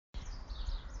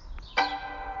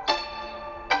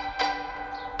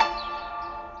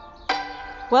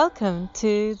Welcome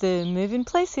to the Moving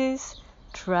Places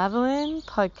Traveling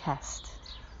Podcast.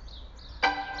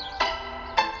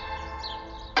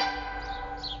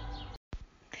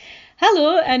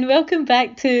 Hello and welcome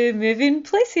back to Moving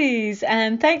Places,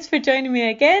 and thanks for joining me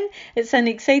again. It's an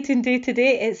exciting day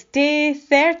today. It's day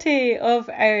 30 of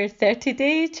our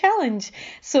 30-day challenge.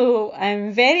 So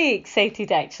I'm very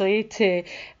excited actually to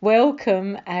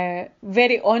welcome our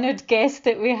very honoured guest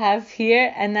that we have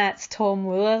here, and that's Tom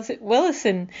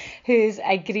Willison, who's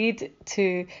agreed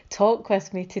to talk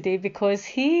with me today because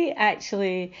he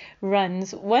actually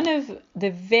runs one of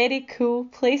the very cool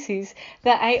places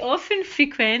that I often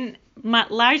frequent,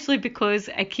 largely because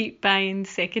I keep buying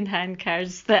second-hand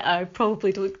cars that I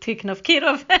probably don't take enough care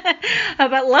of.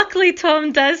 But luckily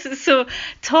Tom does. So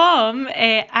Tom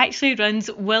actually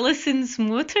runs Willison's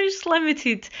Motors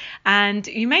Limited. And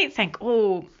you might think,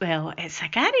 oh, well, it's a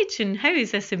garage and how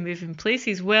is this in Moving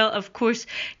Places? Well, of course,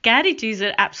 garages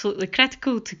are absolutely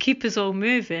critical to keep us all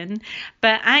moving.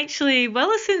 But actually,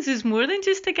 Willison's is more than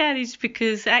just a garage,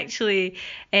 because actually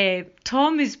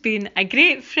Tom has been a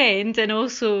great friend and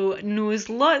also knows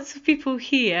lots of people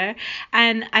here,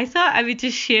 and I thought I would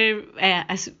just share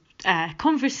a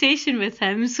conversation with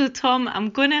him. So Tom, I'm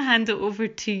going to hand it over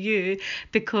to you,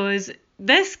 because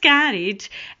this garage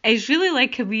is really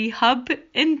like a wee hub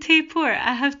in Tayport,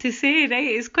 I have to say, right?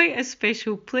 It's quite a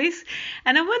special place,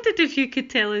 and I wondered if you could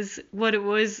tell us what it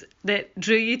was that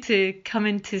drew you to come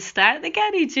in to start the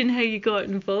garage and how you got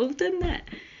involved in that.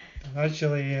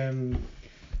 Actually, in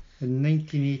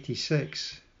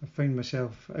 1986, I found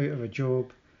myself out of a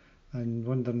job and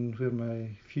wondering where my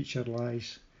future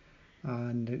lies,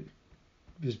 and it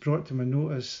was brought to my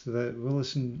notice that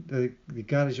Willison, the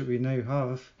garage that we now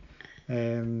have,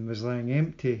 was lying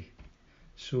empty.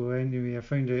 So anyway, I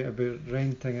found out about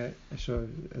renting it, so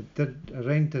I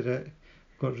rented it,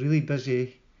 got really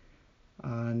busy,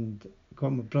 and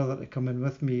got my brother to come in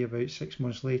with me about 6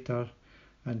 months later,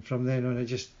 and from then on it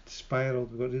just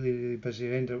spiraled. We got really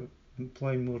busy, I ended up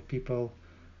employing more people,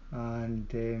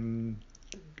 and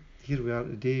here we are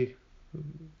today.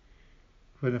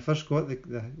 When I first got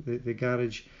the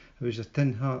garage, it was a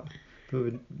tin hut,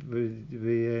 but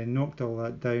we knocked all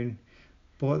that down,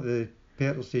 bought the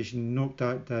petrol station, knocked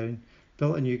that down,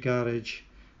 built a new garage,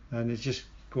 and it just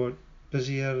got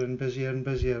busier and busier and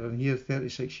busier, and here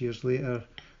 36 years later,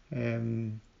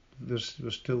 we're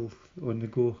still on the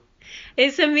go.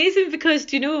 It's amazing because,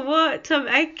 do you know what, Tom?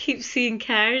 I keep seeing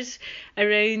cars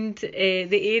around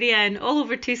the area and all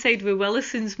over Tayside with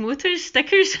Willison's Motors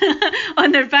stickers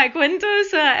on their back windows.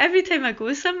 So every time I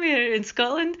go somewhere in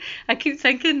Scotland, I keep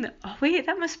thinking, oh wait,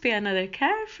 that must be another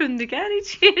car from the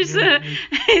garage here. Yeah, So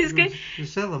it's good. We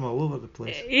sell them all over the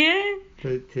place. Yeah.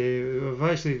 But we've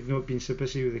actually not been so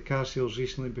busy with the car sales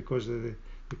recently because of the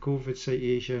COVID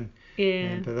situation.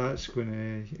 Yeah. But that's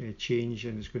going to change,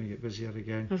 and it's going to get busier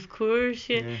again. Of course,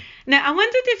 yeah. Now, I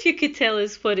wondered if you could tell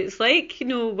us what it's like,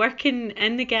 working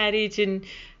in the garage and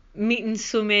meeting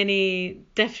so many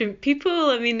different people.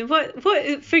 I mean, what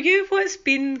for you, what's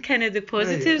been kind of the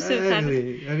positives of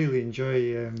having... I really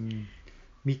enjoy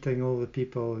meeting all the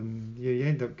people, and you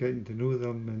end up getting to know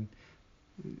them, and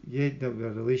you end up with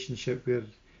a relationship where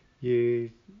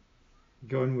you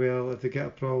go on well. If they get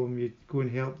a problem, you go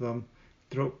and help them,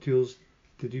 drop tools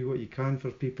to do what you can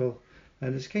for people,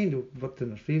 and it's kind of worked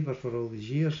in our favour for all these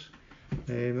years.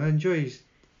 I enjoy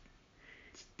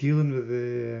dealing with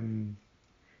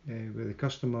the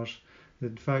customers.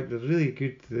 In fact, they're really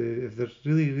good. If they're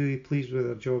really pleased with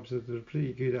their jobs, they're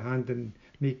pretty good at handing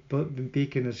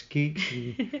baking us cakes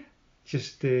and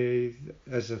just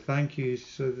as a thank you.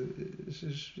 So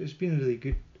it's been really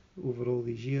good over all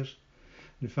these years.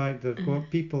 In fact, they've got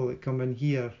people that come in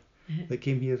here that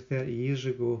came here 30 years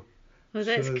ago. Well,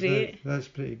 that's so great. That's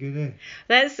pretty good, eh?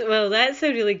 That's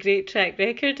a really great track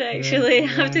record, actually. Yeah. I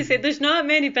have to say, there's not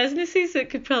many businesses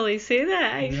that could probably say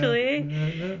that, actually.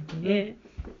 Yeah.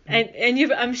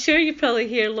 And I'm sure you probably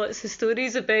hear lots of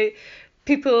stories about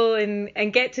people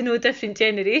and get to know different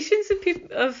generations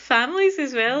of families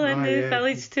as well in the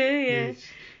village too. Yeah.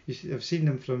 I've seen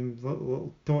them from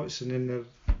little tots, and then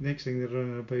next thing they're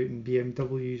running about in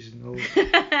BMWs and all.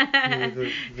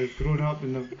 They've grown up,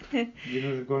 and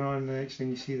they've gone on. The next thing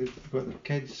you see, they've got their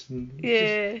kids, and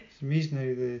it's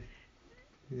amazing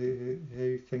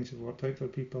how things have worked out for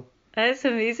people. That's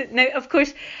amazing. Now, of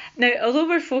course, although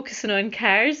we're focusing on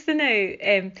cars now,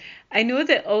 I know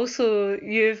that also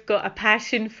you've got a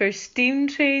passion for steam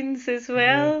trains as Yeah,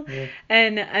 well, yeah.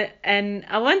 and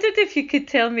I wondered if you could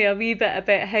tell me a wee bit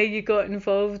about how you got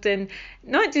involved in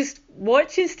not just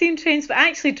watching steam trains, but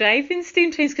actually driving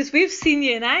steam trains, because we've seen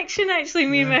you in action, actually,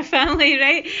 me and Yeah. my family,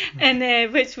 right?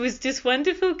 And which was just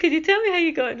wonderful. Could you tell me how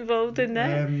you got involved in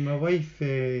that? My wife,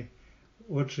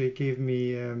 Audrey, gave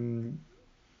me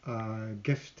a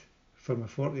gift for my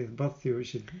 40th birthday,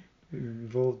 which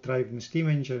involved driving a steam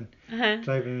engine, Uh-huh.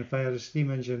 driving and fire a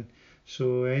steam engine.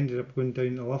 So I ended up going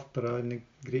down to Loughborough in the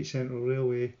Great Central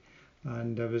Railway,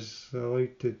 and I was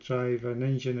allowed to drive an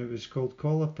engine. It was called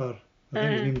Colliper. I think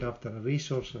it was named after a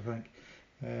racehorse, I think.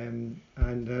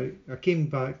 And I came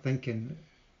back thinking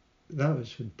that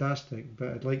was fantastic, but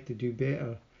I'd like to do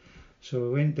better. So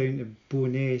I went down to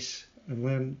Bo'ness and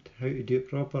learned how to do it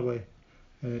properly.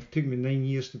 And it took me 9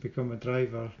 years to become a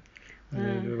driver. And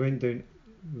then I went down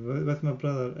with my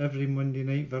brother every Monday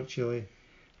night virtually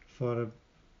for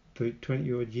about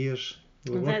 20 odd years.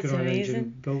 We were Well, working that's on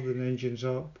amazing. building engines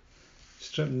up,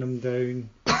 stripping them down,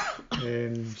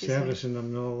 servicing them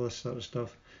and all this sort of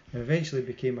stuff. And eventually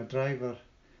became a driver,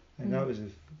 and that was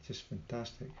just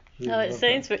fantastic. Really Oh, it loved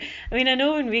sounds. I mean, I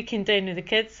know when we came down with the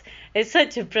kids, it's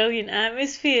such a brilliant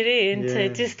atmosphere, eh? And to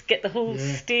Yeah. just get the whole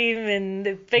Yeah. steam and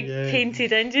the big Yeah.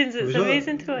 painted engines, it's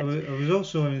amazing to watch. I was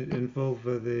also involved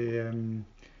with the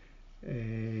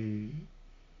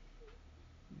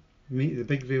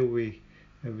big railway.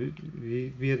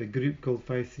 We had a group called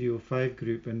 5305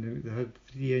 group, and they had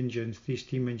three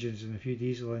steam engines and a few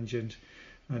diesel engines,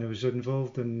 and I was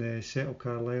involved in the Settle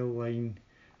Carlisle line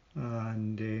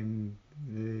and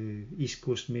the East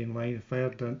Coast Main Line. I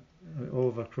fired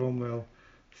Oliver Cromwell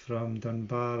from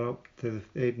Dunbar up to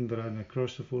Edinburgh and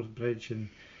across the Forth Bridge, and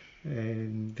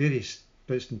various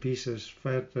bits and pieces.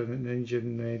 Fired an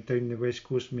engine down the West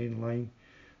Coast Main Line,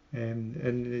 and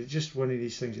it's just one of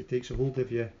these things that takes a hold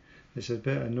of you. It's a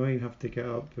bit annoying to have to get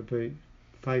up about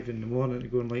 5 in the morning to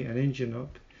go and light an engine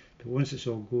up, but once it's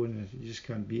all going, you just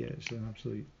can't beat it. It's an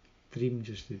absolute dream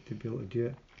just to be able to do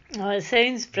it. Oh, it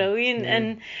sounds brilliant,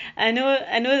 Yeah. and I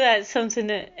know that's something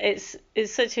that it's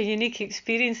such a unique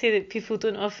experience here that people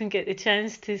don't often get the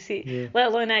chance to see, Yeah. let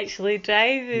alone actually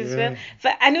drive as well. Yeah.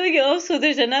 But I know you also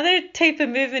there's another type of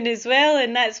moving as well,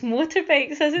 and that's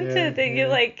motorbikes, isn't Yeah, it? That you yeah.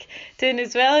 like doing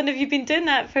as well. And have you been doing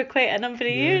that for quite a number of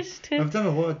Yeah. years too? I've done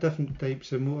a lot of different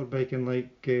types of motorbiking,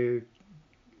 like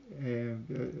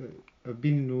I've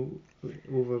been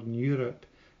over in Europe,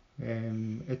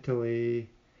 Italy,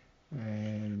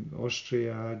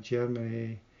 Austria,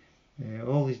 Germany,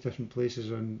 all these different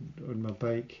places on my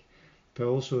bike, but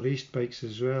also raced bikes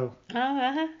as well.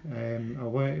 Oh,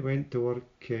 I went to work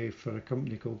for a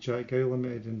company called Jack Gow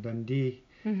Limited in Dundee,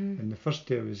 and the first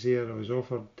day I was there, I was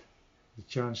offered the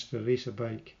chance to race a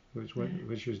bike,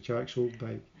 which was Jack's old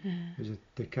bike. It was a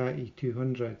Ducati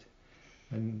 200,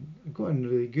 and I got on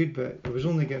really good, but I was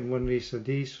only getting one race a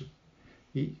day, so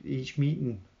each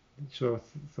meeting. So I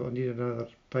thought I needed another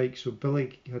bike. So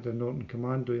Billy had a Norton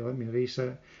Commando. He let me race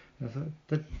it, and I thought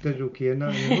did okay in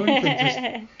that. And one thing just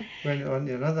went on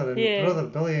to another. And Yeah. brother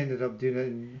Billy ended up doing it.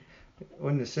 And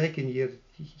on the second year,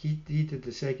 he did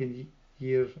the second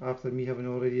year after me having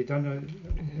already done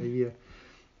a year,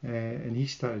 and he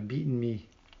started beating me.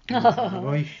 And my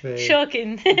wife,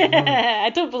 shocking! I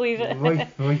don't believe it. my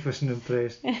wife wasn't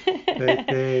impressed.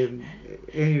 But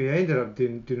anyway, I ended up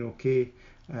doing okay.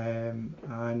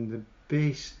 And the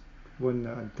best one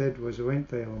that I did was I went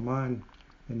to Le Mans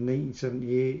in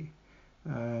 1978,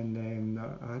 and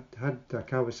I had a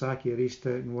Kawasaki. I raced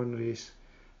it in one race,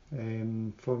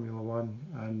 Formula 1,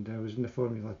 and I was in the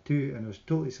Formula 2, and I was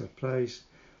totally surprised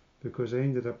because I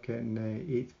ended up getting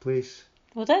 8th place.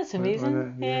 Well, that's on amazing.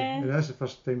 it, yeah. And that's the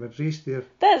first time I'd raced there.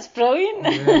 That's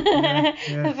brilliant. Yeah.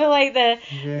 I feel like Yeah.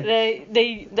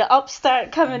 the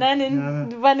upstart coming in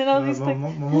and winning all these my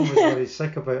things. mum was very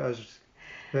sick about us,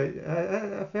 but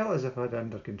I felt as if I had it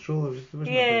under control. It wasn't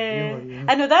a Yeah, big deal.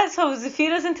 I know that's always the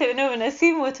fear, isn't it? When I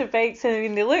see motorbikes, I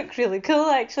mean, they look really cool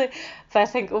actually, but I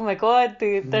think, oh my God,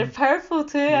 they're powerful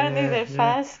too, aren't they? They're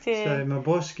fast. Yeah. So my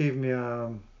boss gave me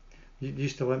he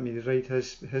used to let me ride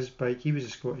his bike. He was a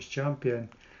Scottish champion,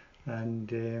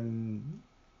 and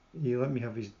he let me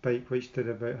have his bike, which did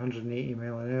about 180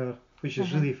 mile an hour, which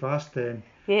is really fast then.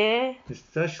 Yeah. It's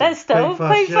actually That's still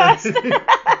quite fast.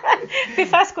 Be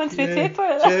fast going through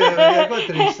paper. So I got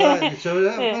to race that. So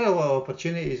I had a lot of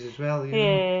opportunities as well. You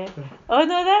know. So, Oh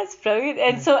no, that's brilliant.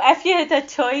 And so, if you had a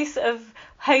choice of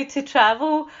how to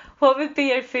travel, what would be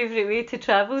your favourite way to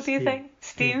travel? Do you Steam. think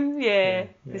steam? Yeah.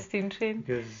 The steam train.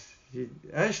 because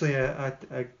actually I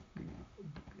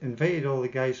invited all the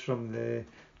guys from the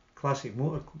Classic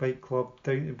Motorbike Club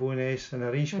down to Bo'ness and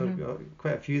arranged for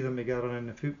quite a few of them to get on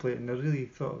the footplate, and I really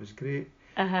thought it was great.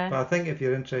 But I think if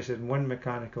you're interested in one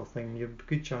mechanical thing, you've a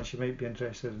good chance you might be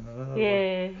interested in another one.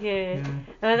 Yeah.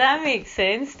 Well, that makes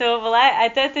sense. No, well, I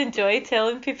did enjoy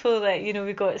telling people that, you know,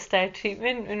 we got star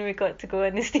treatment when we got to go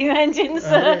in the steam engine.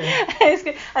 So it's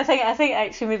good. I think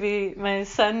actually maybe my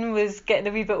son was getting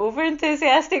a wee bit over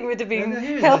enthusiastic. Would have been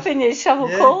helping you shovel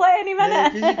coal at any minute. Yeah,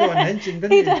 because you got an engine,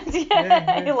 didn't you? He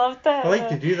did, he loved it. I like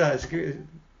to do that. It's good.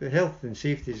 The health and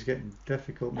safety is getting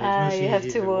difficult now. It's not you so have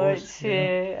easy to as it watch.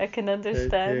 was, I can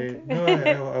understand. But,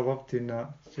 no, I love doing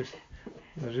that. It's just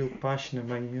a real passion of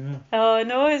mine, you know. Oh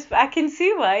no, I can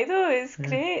see why though. It's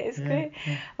great. It's great.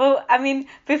 Well, I mean,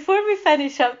 before we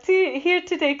finish up here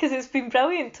today, because it's been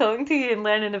brilliant talking to you and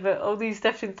learning about all these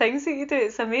different things that you do.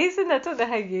 It's amazing. I don't know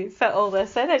how you fit all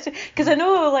this in actually, because I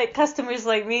know like customers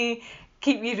like me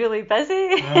keep you really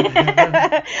busy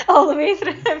all the way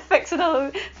through fixing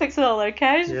all our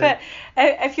cars. But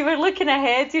if you were looking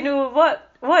ahead, you know,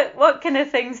 what kind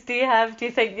of things do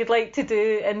you think you'd like to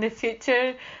do in the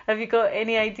future? Have you got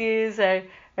any ideas, or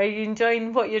are you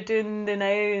enjoying what you're doing now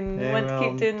and want to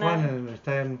keep doing that? I'm planning on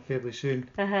retiring fairly soon.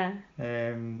 Uh-huh.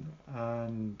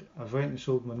 And I've went and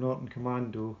sold my Norton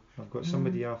Commando. I've got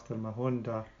somebody after my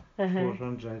Honda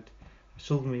 400. I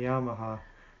sold my Yamaha,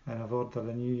 and I've ordered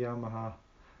a new Yamaha.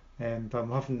 But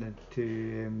I'm having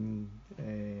to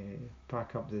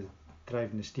pack up the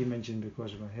driving the steam engine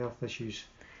because of my health issues.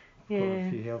 I've got a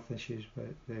few health issues, but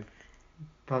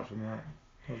apart from that,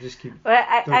 I'll just keep. Well,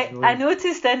 I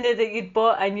noticed in there that you'd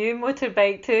bought a new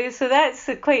motorbike too, so that's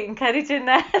quite encouraging.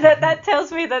 That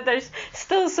tells me that there's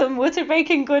still some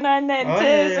motorbiking going on then too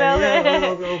as well. Yeah,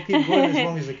 I'll keep going as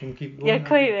long as I can keep going. You're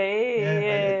quite right.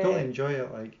 Yeah, I totally enjoy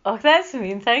it. Like. Oh, that's the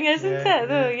main thing, isn't it?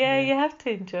 Though, you have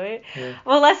to enjoy it. Yeah.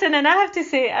 Well, listen, and I have to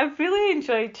say, I've really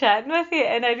enjoyed chatting with you,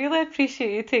 and I really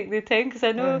appreciate you taking the time, because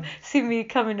I know, see me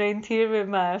coming round here with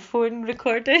my phone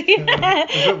recorder.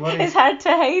 It's hard to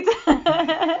hide.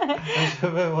 I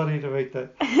was a bit worried about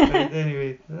that. But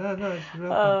anyway, no, it's real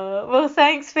fun. Well,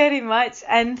 thanks very much,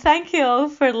 and thank you all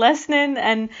for listening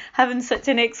and having such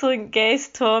an excellent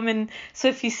guest, Tom. And so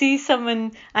if you see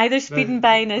someone either speeding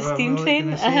by in a steam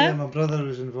train, my brother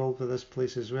was involved with this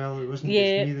place as well. It wasn't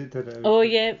just me that did it. Oh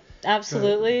yeah,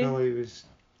 absolutely. Billy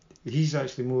he's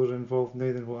actually more involved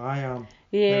now than what I am.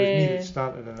 Yeah. It was me that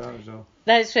started it, that was all.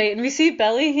 That's right, and we see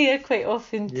Billy here quite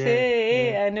often too,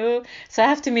 I know. So I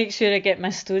have to make sure I get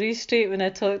my stories straight when I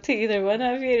talk to either one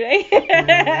of you, right?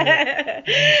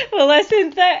 Well,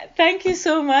 listen, thank you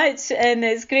so much, and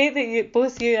it's great that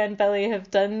both you and Billy have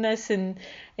done this and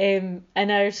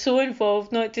are so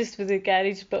involved, not just with the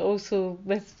garage, but also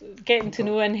with getting to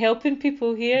know and helping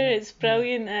people here. It's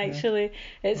brilliant, actually.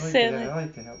 It's certainly. I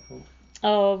like to help folks.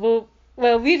 Oh,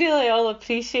 well, we really all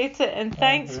appreciate it, and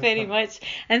thanks very much.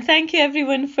 And thank you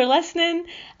everyone for listening,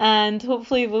 and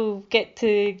hopefully we'll get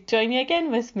to join you again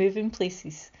with Moving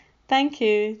Places. Thank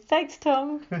you. Thanks,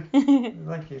 Tom.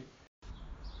 Thank you.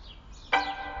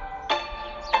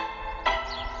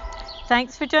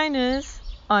 Thanks for joining us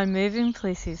on Moving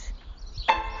Places.